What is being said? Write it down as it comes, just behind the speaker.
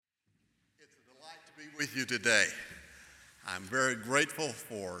With you today. I'm very grateful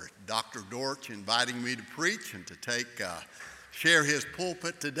for Dr. Dortch inviting me to preach and to share his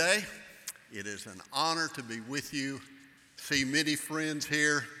pulpit today. It is an honor to be with you, see many friends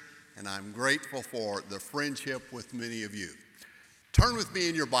here, and I'm grateful for the friendship with many of you. Turn with me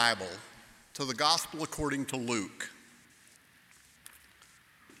in your Bible to the Gospel according to Luke.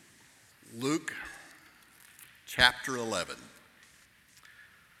 Luke chapter 11.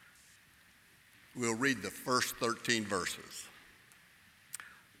 We'll read the first 13 verses.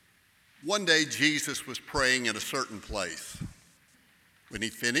 One day Jesus was praying in a certain place. When he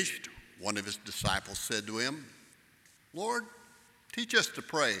finished, one of his disciples said to him, "Lord, teach us to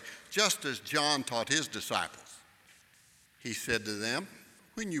pray, just as John taught his disciples." He said to them,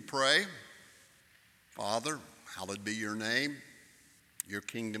 "When you pray, Father, hallowed be your name, your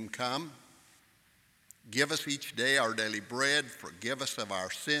kingdom come. Give us each day our daily bread. Forgive us of our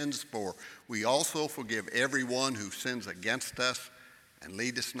sins, for we also forgive everyone who sins against us, and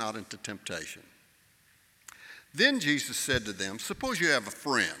lead us not into temptation." Then Jesus said to them, "Suppose you have a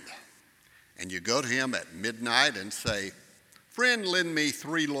friend, and you go to him at midnight and say, 'Friend, lend me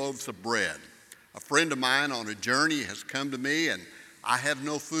 3 loaves of bread. A friend of mine on a journey has come to me, and I have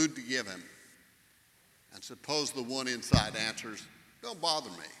no food to give him.' And suppose the one inside answers, 'Don't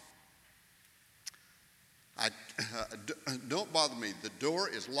bother me. Don't bother me. The door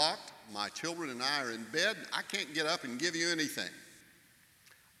is locked. My children and I are in bed. I can't get up and give you anything.'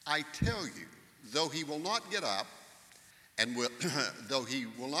 I tell you, though he will not get up and give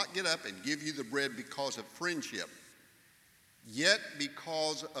you the bread because of friendship, yet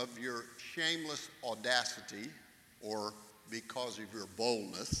because of your shameless audacity or because of your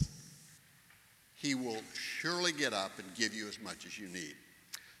boldness, he will surely get up and give you as much as you need.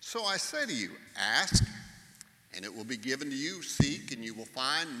 So I say to you, ask, and it will be given to you. Seek, and you will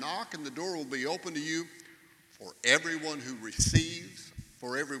find. Knock, and the door will be open to you. For everyone who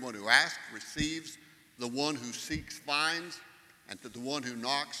asks receives. The one who seeks finds. And to the one who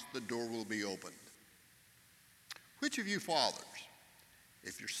knocks, the door will be opened. Which of you fathers,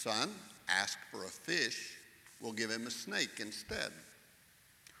 if your son asks for a fish, will give him a snake instead?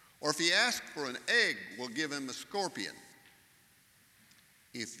 Or if he asks for an egg, will give him a scorpion?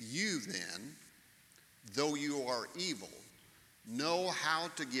 If you then, though you are evil, know how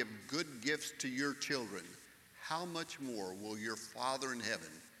to give good gifts to your children, how much more will your Father in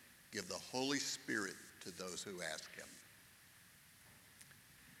heaven give the Holy Spirit to those who ask him?"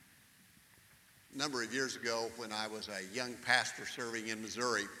 A number of years ago, when I was a young pastor serving in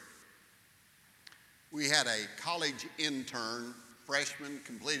Missouri, we had a college intern, freshman,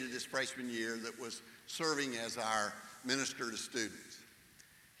 completed his freshman year, that was serving as our minister to students.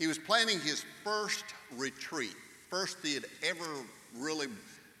 He was planning his first retreat, first he had ever really,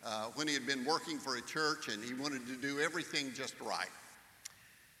 when he had been working for a church, and he wanted to do everything just right.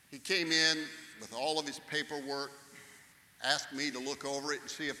 He came in with all of his paperwork, asked me to look over it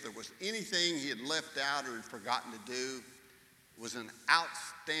and see if there was anything he had left out or had forgotten to do. It was an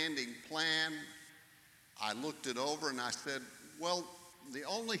outstanding plan. I looked it over and I said, "Well, the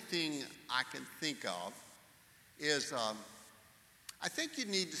only thing I can think of is I think you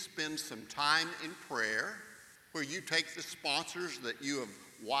need to spend some time in prayer where you take the sponsors that you have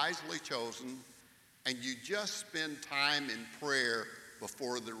wisely chosen and you just spend time in prayer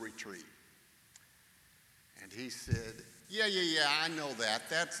before the retreat." And he said, Yeah, I know that.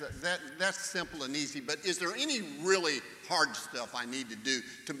 That's simple and easy, but is there any really hard stuff I need to do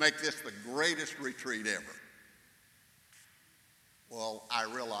to make this the greatest retreat ever? Well, I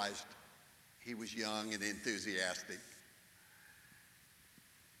realized he was young and enthusiastic.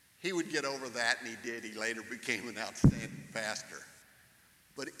 He would get over that, and he did. He later became an outstanding pastor.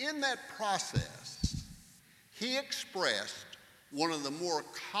 But in that process, he expressed one of the more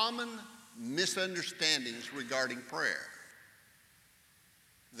common misunderstandings regarding prayer.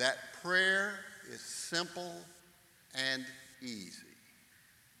 That prayer is simple and easy.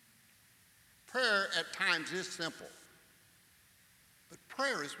 Prayer at times is simple, but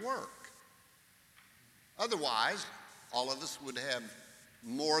prayer is work. Otherwise, all of us would have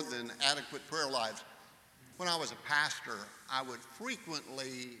more than adequate prayer lives. When I was a pastor, I would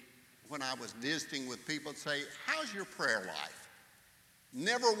frequently, when I was visiting with people, say, "How's your prayer life?"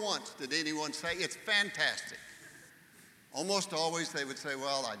 Never once did anyone say, "It's fantastic." Almost always they would say,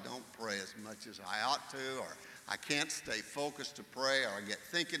 "Well, I don't pray as much as I ought to," or "I can't stay focused to pray," or "I get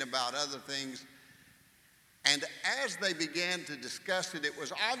thinking about other things." And as they began to discuss it, it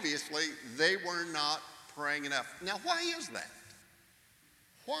was obviously they were not praying enough. Now, why is that?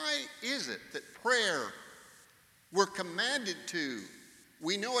 Why is it that prayer, we're commanded to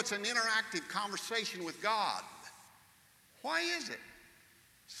We know it's an interactive conversation with God. Why is it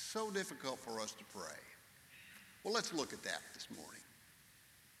so difficult for us to pray? Well, let's look at that this morning.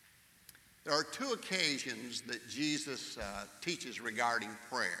 There are two occasions that Jesus teaches regarding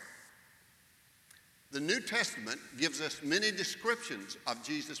prayer. The New Testament gives us many descriptions of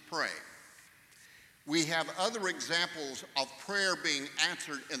Jesus praying. We have other examples of prayer being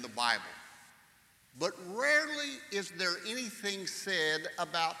answered in the Bible. But rarely is there anything said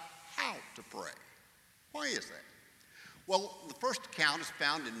about how to pray. Why is that? Well, the first account is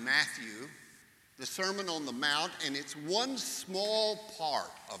found in Matthew, the Sermon on the Mount, and it's one small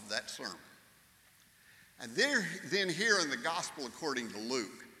part of that sermon. And then here in the Gospel according to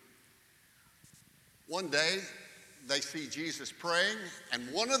Luke, one day they see Jesus praying,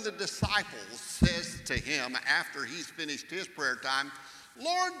 and one of the disciples says to him after he's finished his prayer time,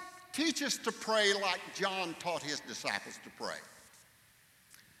 "Lord, teach us to pray like John taught his disciples to pray."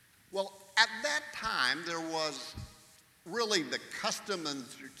 Well, at that time, there was really the custom and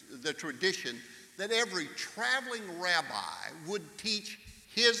the tradition that every traveling rabbi would teach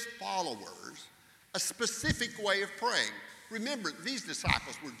his followers a specific way of praying. Remember, these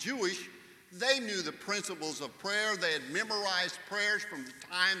disciples were Jewish. They knew the principles of prayer. They had memorized prayers from the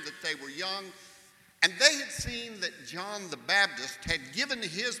time that they were young. And they had seen that John the Baptist had given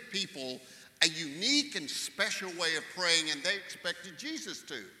his people a unique and special way of praying, and they expected Jesus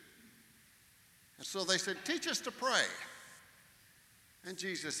to. And so they said, "Teach us to pray." And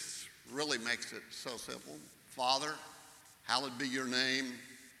Jesus really makes it so simple. "Father, hallowed be your name.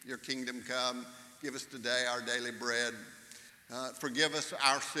 Your kingdom come. Give us today our daily bread. Forgive us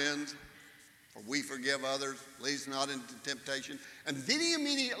our sins, for we forgive others. Lead us not into temptation." And then he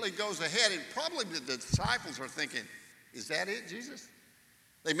immediately goes ahead, and probably the disciples are thinking, "Is that it, Jesus?"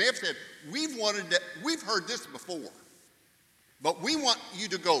 They may have said, we've heard this before, but we want you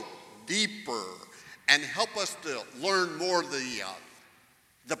to go deeper and help us to learn more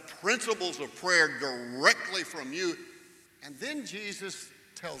the principles of prayer directly from you. And then Jesus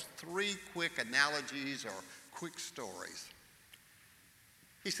tells three quick analogies or quick stories.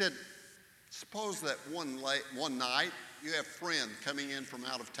 He said, suppose that one night you have a friend coming in from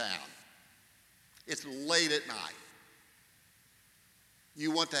out of town. It's late at night.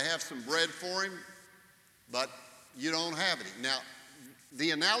 You want to have some bread for him, but you don't have any. Now,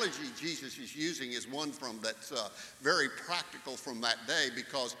 the analogy Jesus is using is one that's very practical from that day,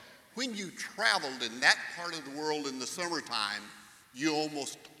 because when you traveled in that part of the world in the summertime, you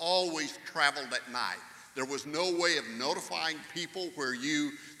almost always traveled at night. There was no way of notifying people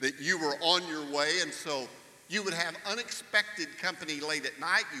that you were on your way, and so you would have unexpected company late at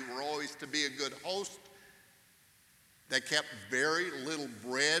night. You were always to be a good host. They kept very little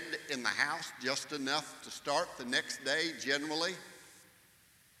bread in the house, just enough to start the next day generally.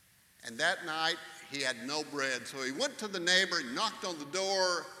 And that night he had no bread, so he went to the neighbor and knocked on the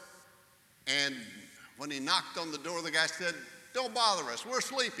door, and when he knocked on the door, the guy said, "Don't bother us, we're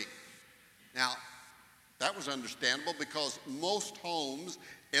sleeping." Now, that was understandable, because most homes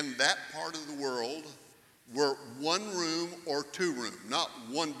in that part of the world were one room or two room, not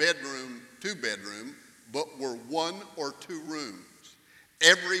one bedroom, two bedroom, but were one or two rooms.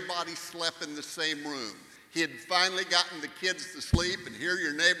 Everybody slept in the same room. He had finally gotten the kids to sleep, and here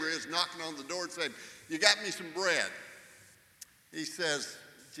your neighbor is knocking on the door and saying, "You got me some bread." Jesus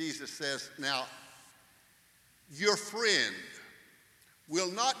says, "Now, your friend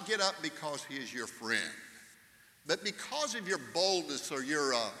will not get up because he is your friend, but because of your boldness or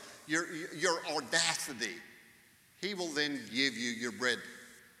your audacity, he will then give you your bread."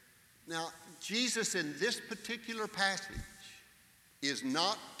 Now, Jesus in this particular passage is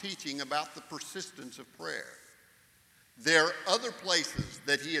not teaching about the persistence of prayer. There are other places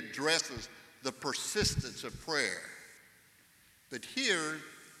that he addresses the persistence of prayer. But here,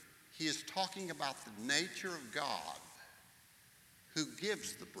 he is talking about the nature of God who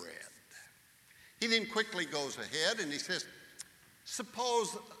gives the bread. He then quickly goes ahead and he says,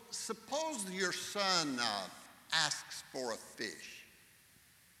 suppose your son asks for a fish.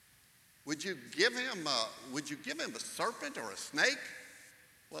 Would you give him a serpent or a snake?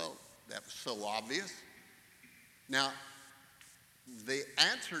 Well, that was so obvious. Now, the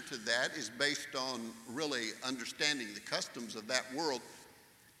answer to that is based on really understanding the customs of that world.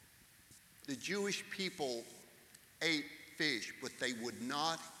 The Jewish people ate fish, but they would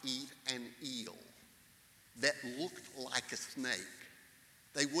not eat an eel that looked like a snake.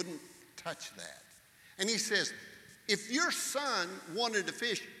 They wouldn't touch that. And he says, if your son wanted a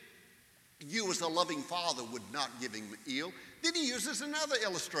fish, you as a loving father would not give him an eel. Then he uses another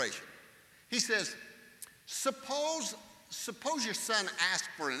illustration. He says, suppose suppose your son asked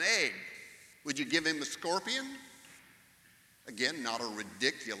for an egg. Would you give him a scorpion? Again, not a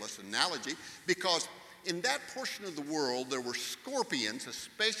ridiculous analogy, because in that portion of the world, there were scorpions,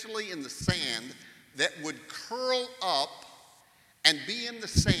 especially in the sand, that would curl up and be in the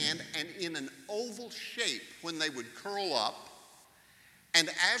sand and in an oval shape when they would curl up. And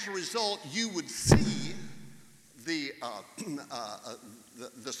as a result, you would see the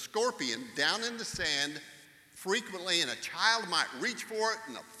scorpion down in the sand frequently, and a child might reach for it,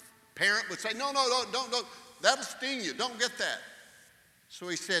 and the parent would say, no, don't, that'll sting you, don't get that. So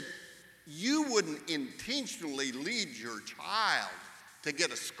he said, you wouldn't intentionally lead your child to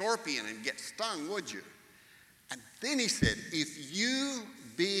get a scorpion and get stung, would you? And then he said, if you,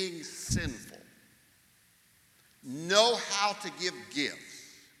 being sinful, know how to give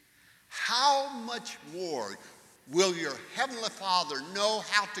gifts, how much more will your Heavenly Father know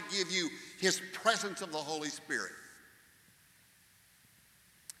how to give you His presence of the Holy Spirit?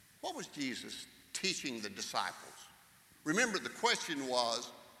 What was Jesus teaching the disciples? Remember, the question was,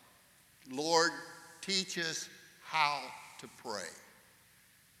 Lord, teach us how to pray.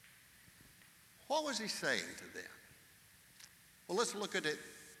 What was He saying to them? Well, let's look at it.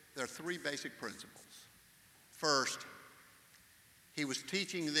 There are three basic principles. First, He was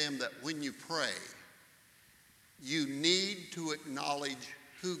teaching them that when you pray, you need to acknowledge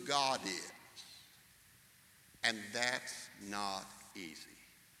who God is. And that's not easy.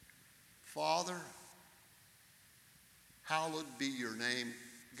 Father, hallowed be your name.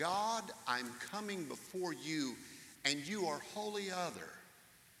 God, I'm coming before you, and you are wholly other.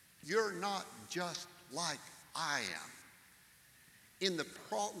 You're not just like I am.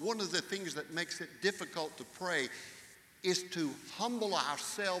 One of the things that makes it difficult to pray is to humble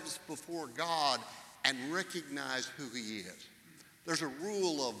ourselves before God and recognize who He is. There's a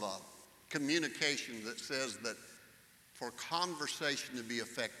rule of communication that says that for conversation to be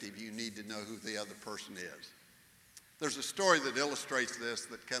effective, you need to know who the other person is. There's a story that illustrates this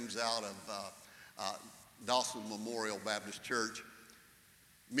that comes out of Dawson Memorial Baptist Church.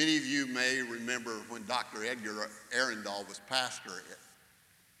 Many of you may remember when Dr. Edgar Arundel was pastor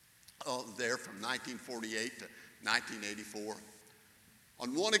there from 1948 to 1984.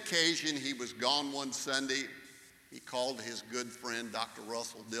 On one occasion, he was gone one Sunday. He called his good friend, Dr.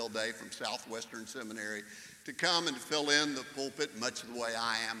 Russell Dilday from Southwestern Seminary, to come and fill in the pulpit much the way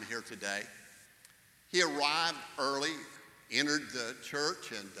I am here today. He arrived early, entered the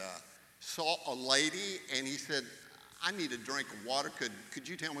church, and saw a lady, and he said, I need a drink of water. Could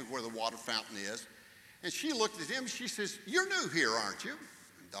you tell me where the water fountain is? And she looked at him. She says, you're new here, aren't you?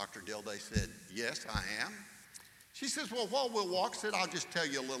 And Dr. Dilday said, yes, I am. She says, well, while we'll walk, said, I'll just tell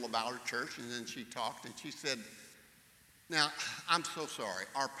you a little about our church. And then she talked, and she said, now, I'm so sorry.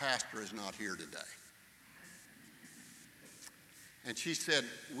 Our pastor is not here today. And she said,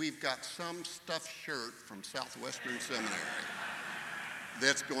 we've got some stuffed shirt from Southwestern Seminary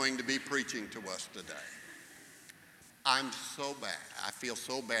that's going to be preaching to us today. I'm so bad. I feel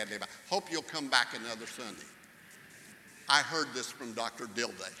so badly about it. Hope you'll come back another Sunday. I heard this from Dr.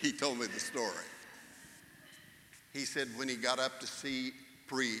 Dilday. He told me the story. He said when he got up to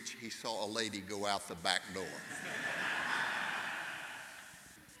preach, he saw a lady go out the back door.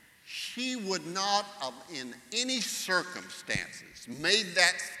 She would not have, in any circumstances, made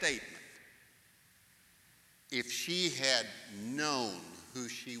that statement if she had known who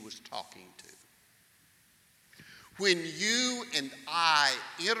she was talking to. When you and I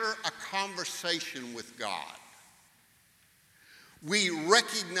enter a conversation with God, we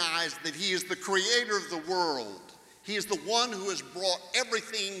recognize that He is the creator of the world. He is the one who has brought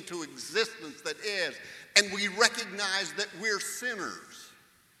everything to existence that is. And we recognize that we're sinners.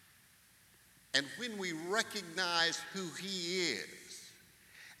 And when we recognize who He is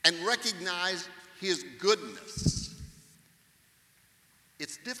and recognize His goodness,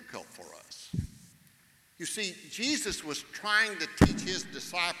 it's difficult for us. You see, Jesus was trying to teach His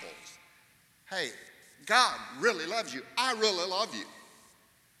disciples, hey, God really loves you. I really love you.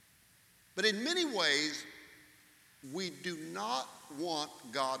 But in many ways, we do not want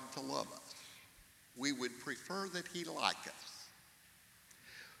God to love us. We would prefer that He like us.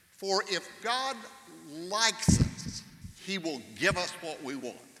 For if God likes us, He will give us what we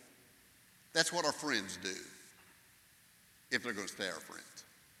want. That's what our friends do, if they're going to stay our friends.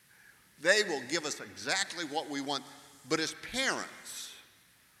 They will give us exactly what we want. But as parents,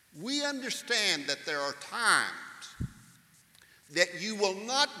 we understand that there are times that you will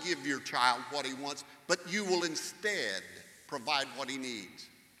not give your child what he wants, but you will instead provide what he needs.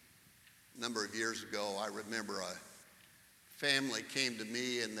 A number of years ago, I remember a family came to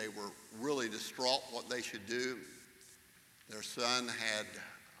me and they were really distraught what they should do. Their son had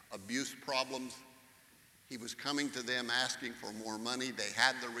abuse problems. He was coming to them asking for more money. They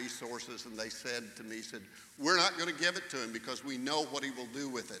had the resources, and they said to me, we're not going to give it to him because we know what he will do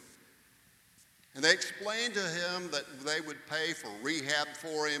with it. And they explained to him that they would pay for rehab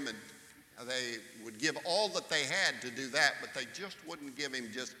for him, and they would give all that they had to do that, but they just wouldn't give him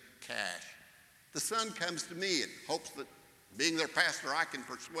just cash. The son comes to me and hopes that, being their pastor, I can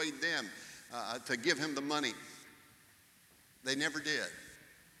persuade them to give him the money. They never did.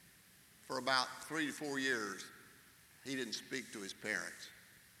 For about 3 to 4 years, he didn't speak to his parents.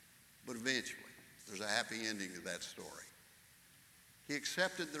 But eventually, there's a happy ending to that story. He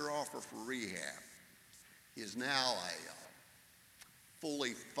accepted their offer for rehab. He is now a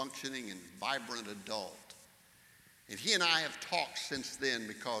fully functioning and vibrant adult. And he and I have talked since then,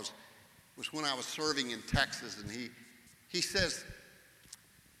 because it was when I was serving in Texas, and he says,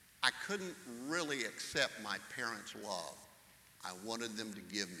 I couldn't really accept my parents' love. I wanted them to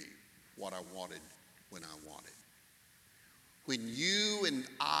give me what I wanted when I wanted. When you and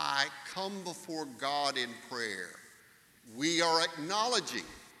I come before God in prayer, we are acknowledging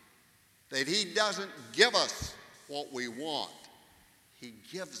that he doesn't give us what we want. He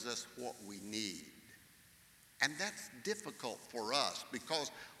gives us what we need. And that's difficult for us because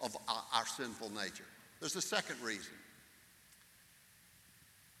of our sinful nature. There's a second reason.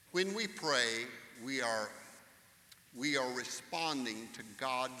 When we pray, we are responding to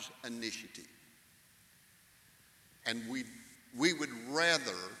God's initiative. And we would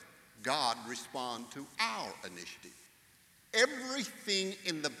rather God respond to our initiative. Everything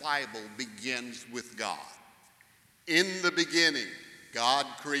in the Bible begins with God. In the beginning, God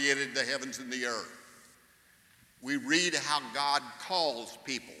created the heavens and the earth. We read how God calls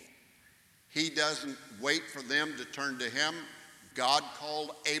people. He doesn't wait for them to turn to him. God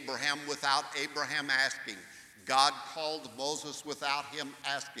called Abraham without Abraham asking. God called Moses without him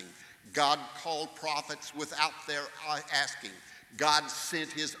asking. God called prophets without their asking. God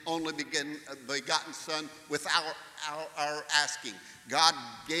sent his only begotten Son without our asking. God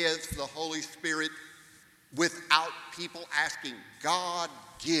gives the Holy Spirit without people asking. God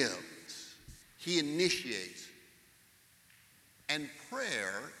gives. He initiates. And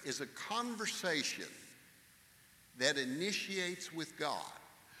prayer is a conversation that initiates with God.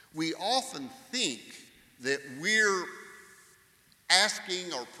 We often think that we're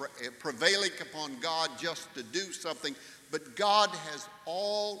asking or prevailing upon God just to do something, but God has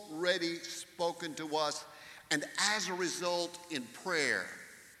already spoken to us, and as a result, in prayer,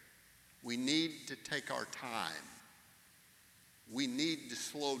 we need to take our time. We need to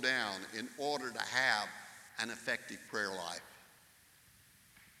slow down in order to have an effective prayer life.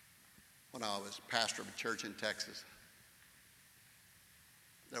 When I was pastor of a church in Texas,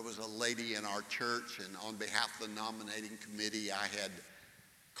 there was a lady in our church, and on behalf of the nominating committee, I had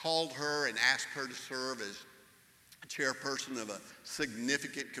called her and asked her to serve as chairperson of a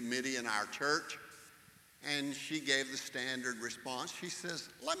significant committee in our church. And she gave the standard response. She says,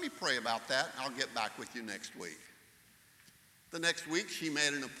 let me pray about that, and I'll get back with you next week. The next week, she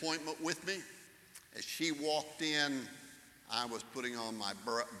made an appointment with me. As she walked in, I was putting on my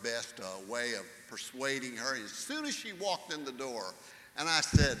best way of persuading her. As soon as she walked in the door, and I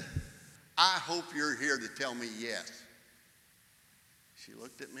said, I hope you're here to tell me yes. She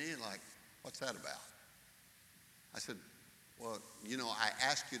looked at me like, what's that about? I said, well, I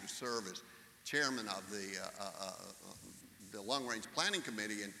asked you to serve as chairman of the Long Range Planning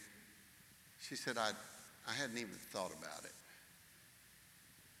Committee. And she said, I hadn't even thought about it.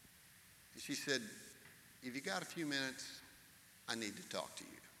 And she said, if you got a few minutes, I need to talk to you.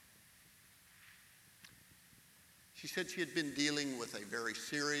 She said she had been dealing with a very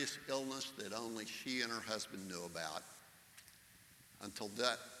serious illness that only she and her husband knew about until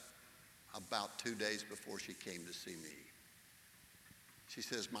about 2 days before she came to see me. She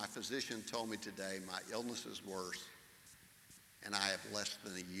says, my physician told me today my illness is worse and I have less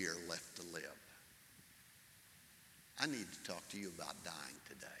than a year left to live. I need to talk to you about dying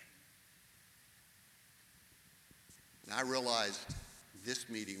today. And I realized this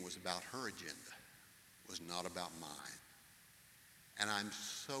meeting was about her agenda. Was not about mine. And I'm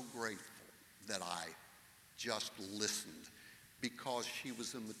so grateful that I just listened, because she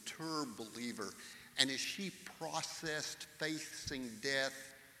was a mature believer. And as she processed facing death,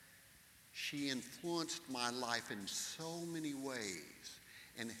 she influenced my life in so many ways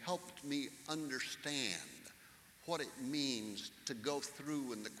and helped me understand what it means to go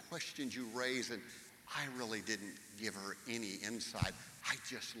through and the questions you raise. And I really didn't give her any insight. I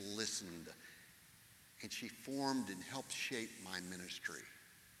just listened. And she formed and helped shape my ministry.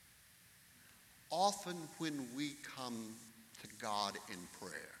 Often when we come to God in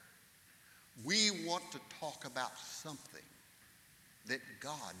prayer. We want to talk about something that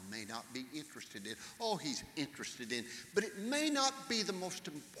God may not be interested in. Oh, he's interested in, but it may not be the most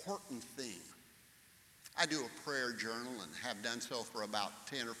important thing. I do a prayer journal and have done so for about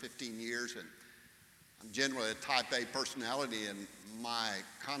 10 or 15 years, and I'm generally a type A personality, and my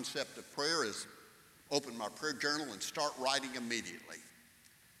concept of prayer is open my prayer journal and start writing immediately.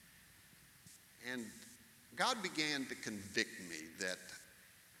 And God began to convict me that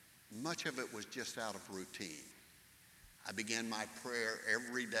much of it was just out of routine. I began my prayer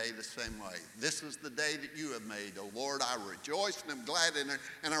every day the same way. This is the day that you have made. O Lord, I rejoice and am glad in it,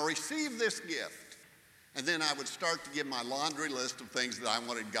 and I receive this gift. And then I would start to give my laundry list of things that I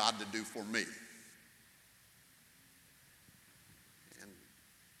wanted God to do for me. And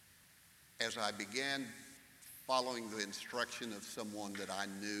as I began following the instruction of someone that I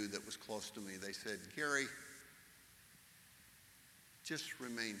knew that was close to me, they said, Gary, just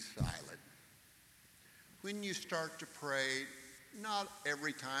remain silent. When you start to pray, not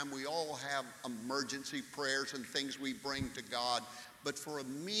every time, we all have emergency prayers and things we bring to God, but for a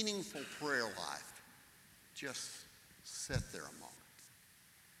meaningful prayer life, just sit there a moment.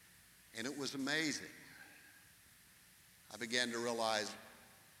 And it was amazing. I began to realize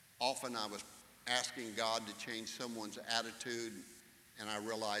often I was asking God to change someone's attitude, and I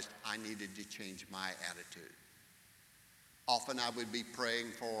realized I needed to change my attitude. Often I would be praying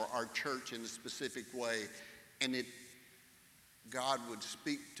for our church in a specific way, and God would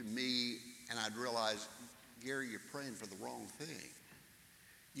speak to me, and I'd realize, Gary, you're praying for the wrong thing.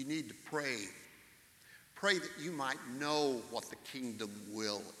 You need to pray. Pray that you might know what the kingdom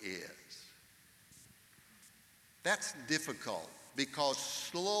will is. That's difficult because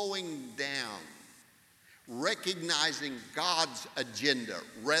slowing down, recognizing God's agenda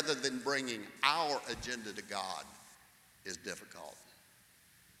rather than bringing our agenda to God is difficult.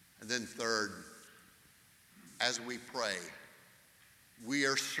 And then third, as we pray, we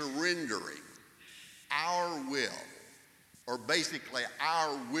are surrendering our will, or basically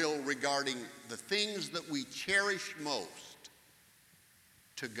our will regarding the things that we cherish most,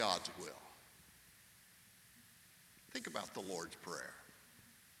 to God's will. Think about the Lord's Prayer.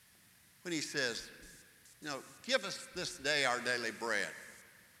 When he says, give us this day our daily bread.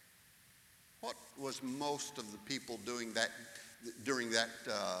 What was most of the people doing that during that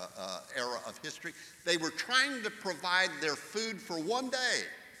era of history? They were trying to provide their food for one day.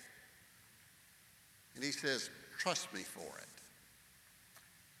 And he says, trust me for it.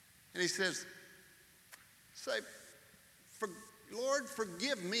 And he says, Lord,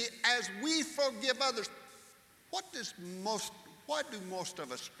 forgive me as we forgive others. Why do most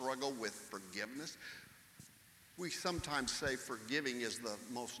of us struggle with forgiveness? We sometimes say forgiving is the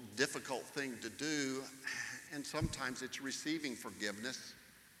most difficult thing to do, and sometimes it's receiving forgiveness,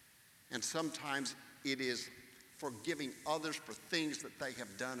 and sometimes it is forgiving others for things that they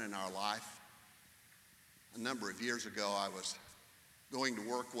have done in our life. A number of years ago, I was going to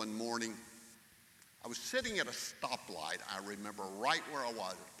work one morning. I was sitting at a stoplight, I remember right where I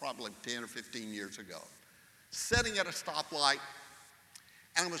was, probably 10 or 15 years ago. Sitting at a stoplight,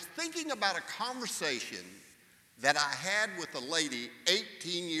 and I was thinking about a conversation that I had with a lady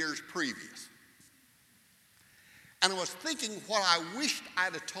 18 years previous. And I was thinking what I wished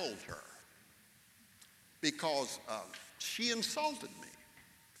I'd have told her, because she insulted me.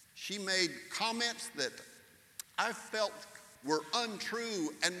 She made comments that I felt were untrue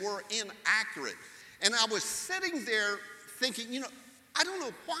and were inaccurate. And I was sitting there thinking, I don't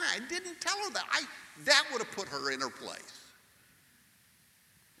know why I didn't tell her that. That would have put her in her place.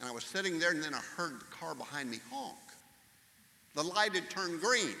 And I was sitting there, and then I heard the car behind me honk. The light had turned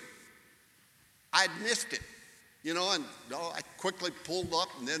green. I'd missed it, and I quickly pulled up,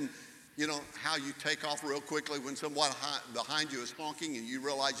 and then, how you take off real quickly when someone behind you is honking and you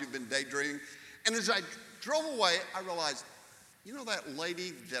realize you've been daydreaming. And as I drove away, I realized, that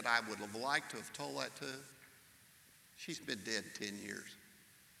lady that I would have liked to have told that to, she's been dead 10 years.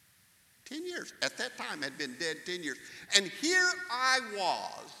 10 years. At that time, had been dead 10 years. And here I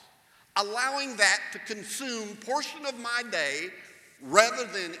was, allowing that to consume a portion of my day rather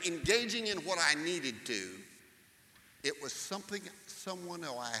than engaging in what I needed to. It was someone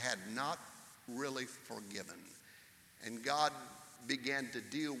who I had not really forgiven. And God began to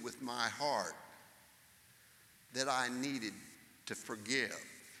deal with my heart that I needed to forgive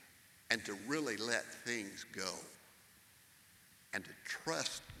and to really let things go and to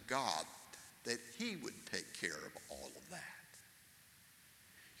trust God that he would take care of all of that.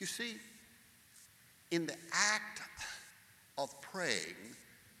 You see, in the act of praying,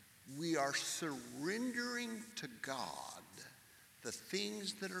 we are surrendering to God the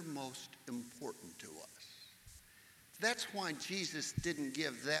things that are most important to us. That's why Jesus didn't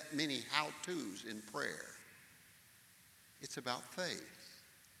give that many how-tos in prayer. It's about faith.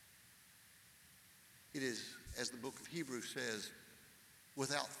 It is, as the book of Hebrews says,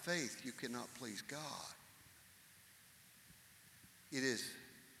 without faith you cannot please God. It is,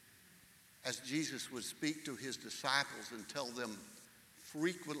 as Jesus would speak to his disciples and tell them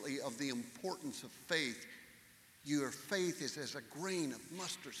frequently of the importance of faith, your faith is as a grain of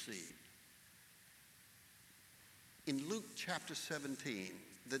mustard seed. In Luke chapter 17,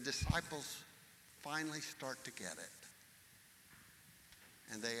 the disciples finally start to get it.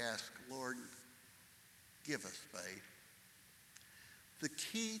 And they ask, Lord, give us faith. The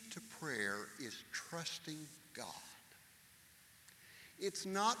key to prayer is trusting God. It's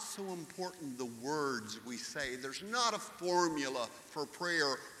not so important the words we say. There's not a formula for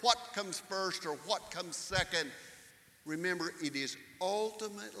prayer, what comes first or what comes second. Remember, it is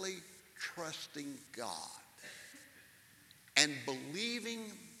ultimately trusting God and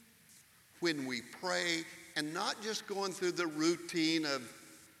believing when we pray, and not just going through the routine of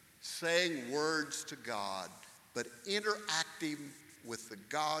saying words to God, but interacting with the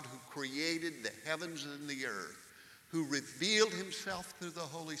God who created the heavens and the earth, who revealed himself through the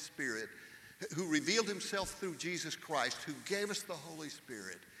Holy Spirit, who revealed himself through Jesus Christ, who gave us the Holy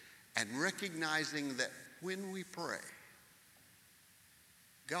Spirit, and recognizing that when we pray,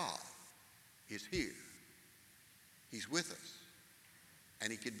 God is here. He's with us, and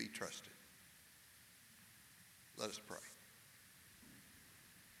he can be trusted. Let us pray.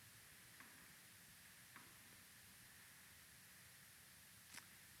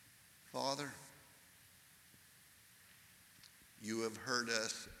 Father, you have heard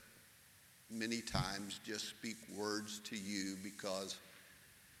us many times just speak words to you because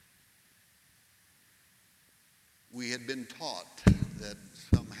we had been taught that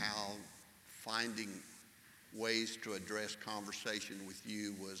somehow finding ways to address conversation with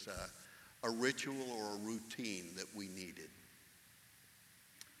you was a ritual or a routine that we needed.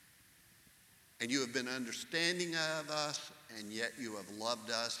 And you have been understanding of us, and yet you have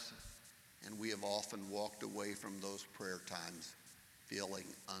loved us, and we have often walked away from those prayer times feeling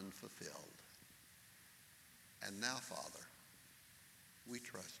unfulfilled. And now, Father, we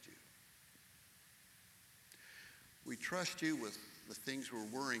trust you. We trust you with the things we're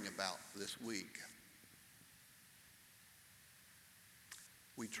worrying about this week.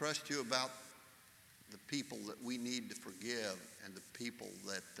 We trust you about the people that we need to forgive and the people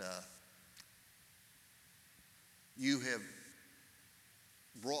that you have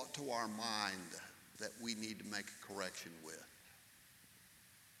brought to our mind that we need to make a correction with.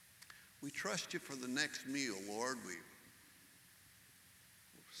 We trust you for the next meal, Lord.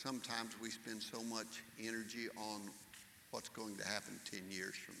 Sometimes we spend so much energy on what's going to happen 10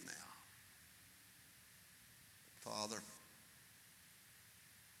 years from now. Father,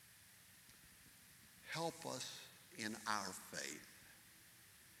 help us in our faith.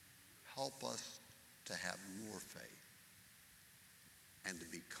 Help us to have more faith and to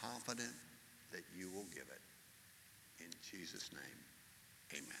be confident that you will give it. In Jesus'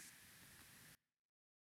 name, amen.